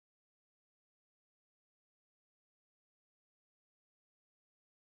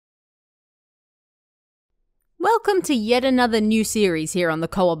Welcome to yet another new series here on the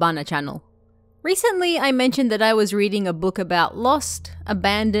Kawabana channel. Recently I mentioned that I was reading a book about lost,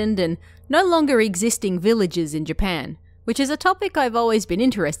 abandoned and no longer existing villages in Japan, which is a topic I've always been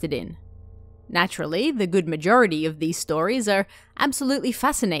interested in. Naturally, the good majority of these stories are absolutely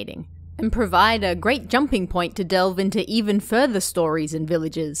fascinating and provide a great jumping point to delve into even further stories and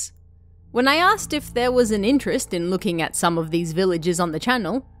villages. When I asked if there was an interest in looking at some of these villages on the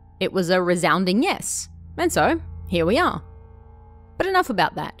channel, it was a resounding yes. And so, here we are. But enough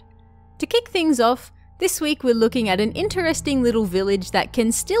about that. To kick things off, this week we're looking at an interesting little village that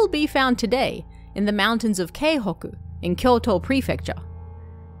can still be found today in the mountains of Kyoto in Kyoto Prefecture.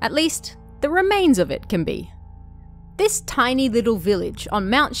 At least, the remains of it can be. This tiny little village on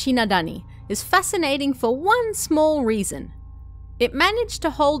Mount Shinadani is fascinating for one small reason. It managed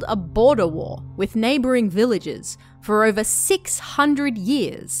to hold a border war with neighbouring villages for over 600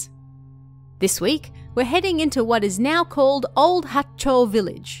 years. This week, we're heading into what is now called Old Hacchou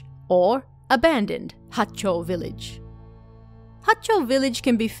Village, or Abandoned Hacchou Village. Hacchou Village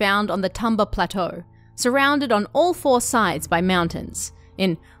can be found on the Tamba Plateau, surrounded on all four sides by mountains,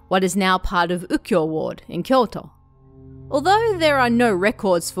 in what is now part of Ukkyo Ward in Kyoto. Although there are no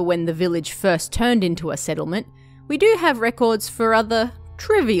records for when the village first turned into a settlement, we do have records for other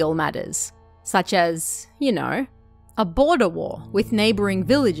trivial matters, such as, a border war with neighbouring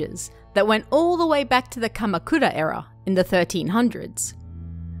villages that went all the way back to the Kamakura era in the 1300s.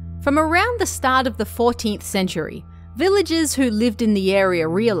 From around the start of the 14th century, villagers who lived in the area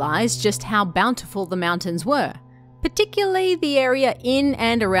realised just how bountiful the mountains were, particularly the area in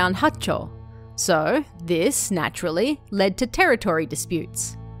and around Hacchou. So, this, naturally, led to territory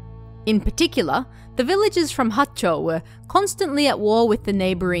disputes. In particular, the villagers from Hacchou were constantly at war with the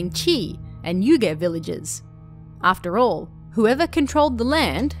neighbouring Chi and Yuge villages. After all, whoever controlled the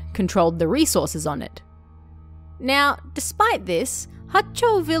land controlled the resources on it. Now, despite this,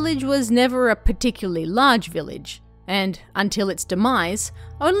 Hacchou village was never a particularly large village, and until its demise,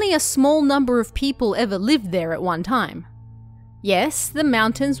 only a small number of people ever lived there at one time. Yes, the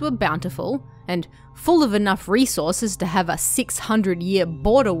mountains were bountiful, and full of enough resources to have a 600-year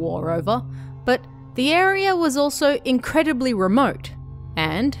border war over, but the area was also incredibly remote,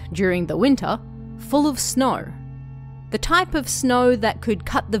 and, during the winter, full of snow. The type of snow that could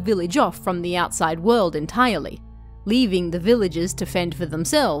cut the village off from the outside world entirely, leaving the villagers to fend for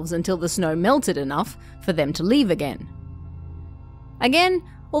themselves until the snow melted enough for them to leave again. Again,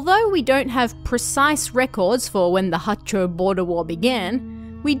 although we don't have precise records for when the Hacchou border war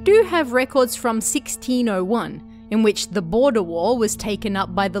began, we do have records from 1601 in which the border war was taken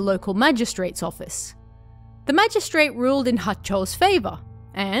up by the local magistrate's office. The magistrate ruled in Hacchou's favour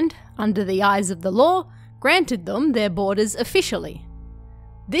and, under the eyes of the law, granted them their borders officially.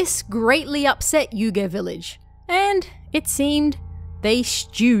 This greatly upset Yuge village, and, it seemed, they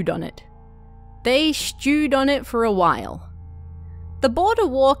stewed on it. They stewed on it for a while. The border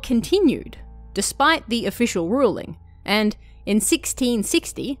war continued, despite the official ruling, and in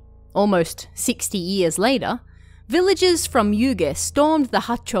 1660, almost 60 years later, villagers from Yuge stormed the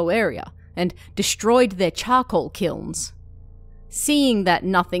Hacchou area and destroyed their charcoal kilns. Seeing that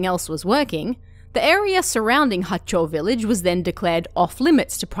nothing else was working, the area surrounding Hacchou village was then declared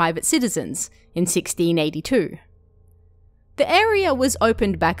off-limits to private citizens in 1682. The area was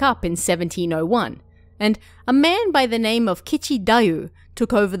opened back up in 1701, and a man by the name of Kichi Dayu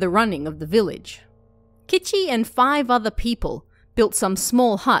took over the running of the village. Kichi and 5 other people built some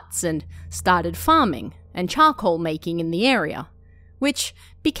small huts and started farming and charcoal making in the area, which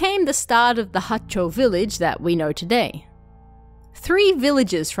became the start of the Hacchou village that we know today. 3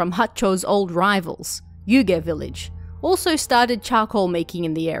 villages from Hacchou's old rivals, Yuge village, also started charcoal making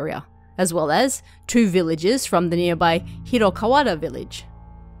in the area, as well as 2 villages from the nearby Hirokawara village.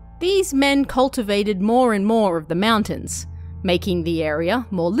 These men cultivated more and more of the mountains, making the area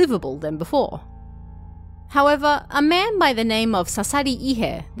more livable than before. However, a man by the name of Sasari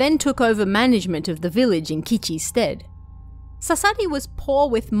Ihe then took over management of the village in Kichi's stead. Sasari was poor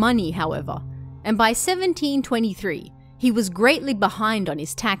with money, however, and by 1723, he was greatly behind on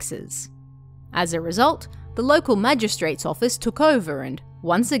his taxes. As a result, the local magistrate's office took over and,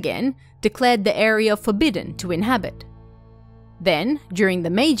 once again, declared the area forbidden to inhabit. Then, during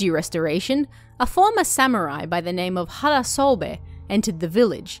the Meiji Restoration, a former samurai by the name of Hara Sobe entered the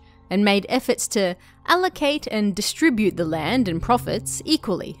village and made efforts to allocate and distribute the land and profits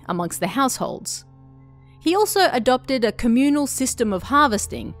equally amongst the households. He also adopted a communal system of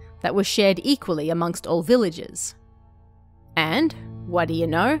harvesting that was shared equally amongst all villagers. And, what do you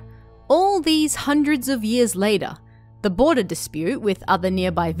know, all these hundreds of years later, the border dispute with other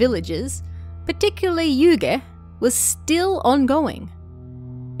nearby villages, particularly Yuge, was still ongoing.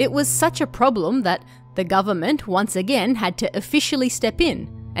 It was such a problem that the government once again had to officially step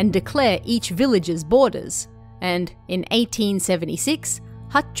in and declare each village's borders, and in 1876,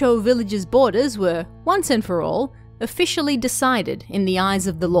 Hacchou village's borders were, once and for all, officially decided in the eyes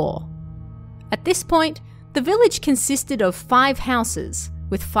of the law. At this point, the village consisted of 5 houses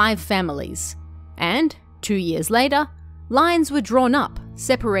with 5 families, and 2 years later, lines were drawn up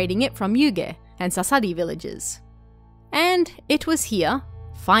separating it from Yuge and Sasari villages. And it was here,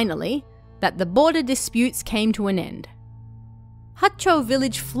 finally, that the border disputes came to an end. Hacchou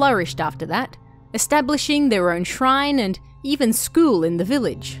village flourished after that, establishing their own shrine and even school in the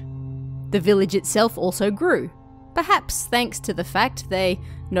village. The village itself also grew, perhaps thanks to the fact they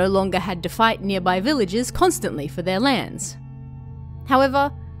no longer had to fight nearby villages constantly for their lands.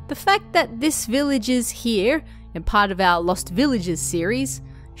 However, the fact that this village is here and part of our Lost Villages series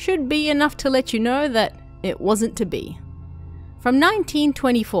should be enough to let you know that it wasn't to be. From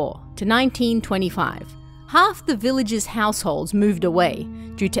 1924 to 1925, half the village's households moved away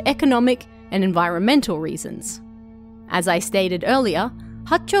due to economic and environmental reasons. As I stated earlier,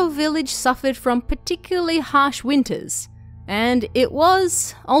 Hacchou village suffered from particularly harsh winters, and it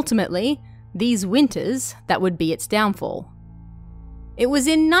was, ultimately, these winters that would be its downfall. It was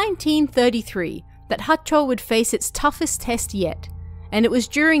in 1933 that Hacchou would face its toughest test yet, and it was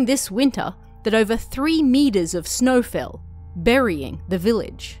during this winter that over 3 meters of snow fell, burying the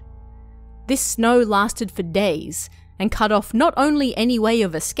village. This snow lasted for days and cut off not only any way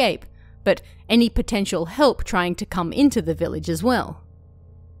of escape, but any potential help trying to come into the village as well.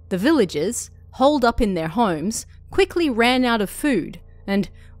 The villagers, holed up in their homes, quickly ran out of food and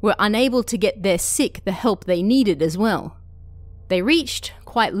were unable to get their sick the help they needed as well. They reached,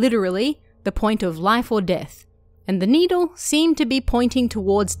 quite literally, the point of life or death, and the needle seemed to be pointing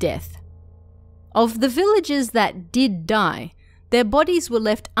towards death. Of the villagers that did die, their bodies were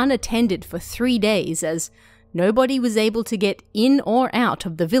left unattended for 3 days as nobody was able to get in or out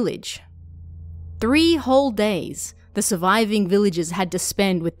of the village. 3 whole days the surviving villagers had to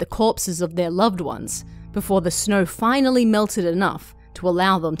spend with the corpses of their loved ones before the snow finally melted enough to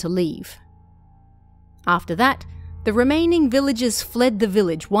allow them to leave. After that, the remaining villagers fled the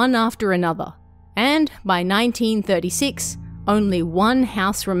village one after another, and by 1936, only 1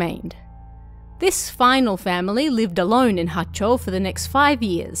 house remained. This final family lived alone in Hacchou for the next 5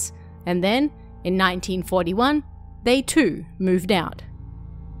 years, and then, in 1941, they too moved out.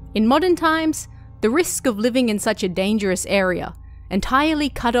 In modern times, the risk of living in such a dangerous area, entirely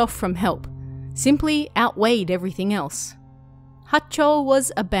cut off from help, simply outweighed everything else. Hacchou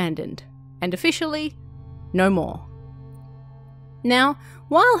was abandoned, and officially, no more. Now,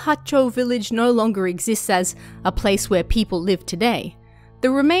 while Hacchou village no longer exists as a place where people live today, the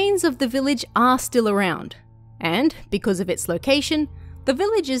remains of the village are still around, and because of its location, the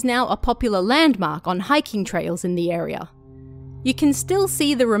village is now a popular landmark on hiking trails in the area. You can still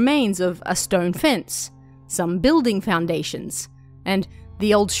see the remains of a stone fence, some building foundations, and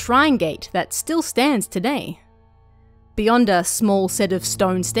the old shrine gate that still stands today. Beyond a small set of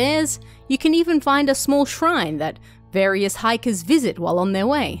stone stairs, you can even find a small shrine that various hikers visit while on their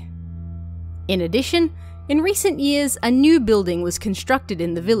way. In addition, in recent years, a new building was constructed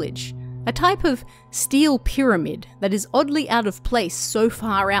in the village, a type of steel pyramid that is oddly out of place so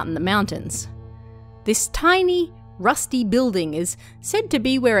far out in the mountains. This tiny, rusty building is said to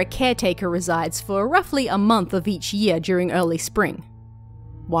be where a caretaker resides for roughly a month of each year during early spring.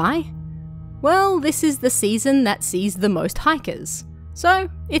 Why? Well, this is the season that sees the most hikers, so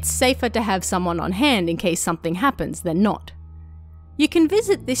it's safer to have someone on hand in case something happens than not. You can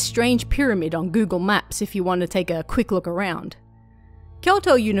visit this strange pyramid on Google Maps if you want to take a quick look around.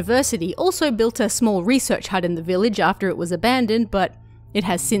 Kyoto University also built a small research hut in the village after it was abandoned, but it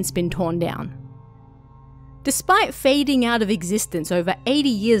has since been torn down. Despite fading out of existence over 80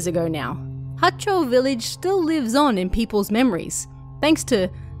 years ago now, Hacchou village still lives on in people's memories, thanks to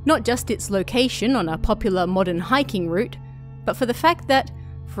not just its location on a popular modern hiking route, but for the fact that,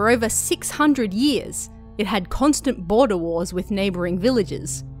 for over 600 years, it had constant border wars with neighbouring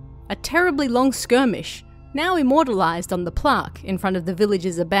villages, a terribly long skirmish now immortalised on the plaque in front of the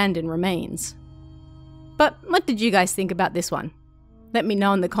village's abandoned remains. But what did you guys think about this one? Let me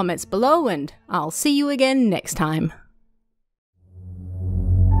know in the comments below, and I'll see you again next time.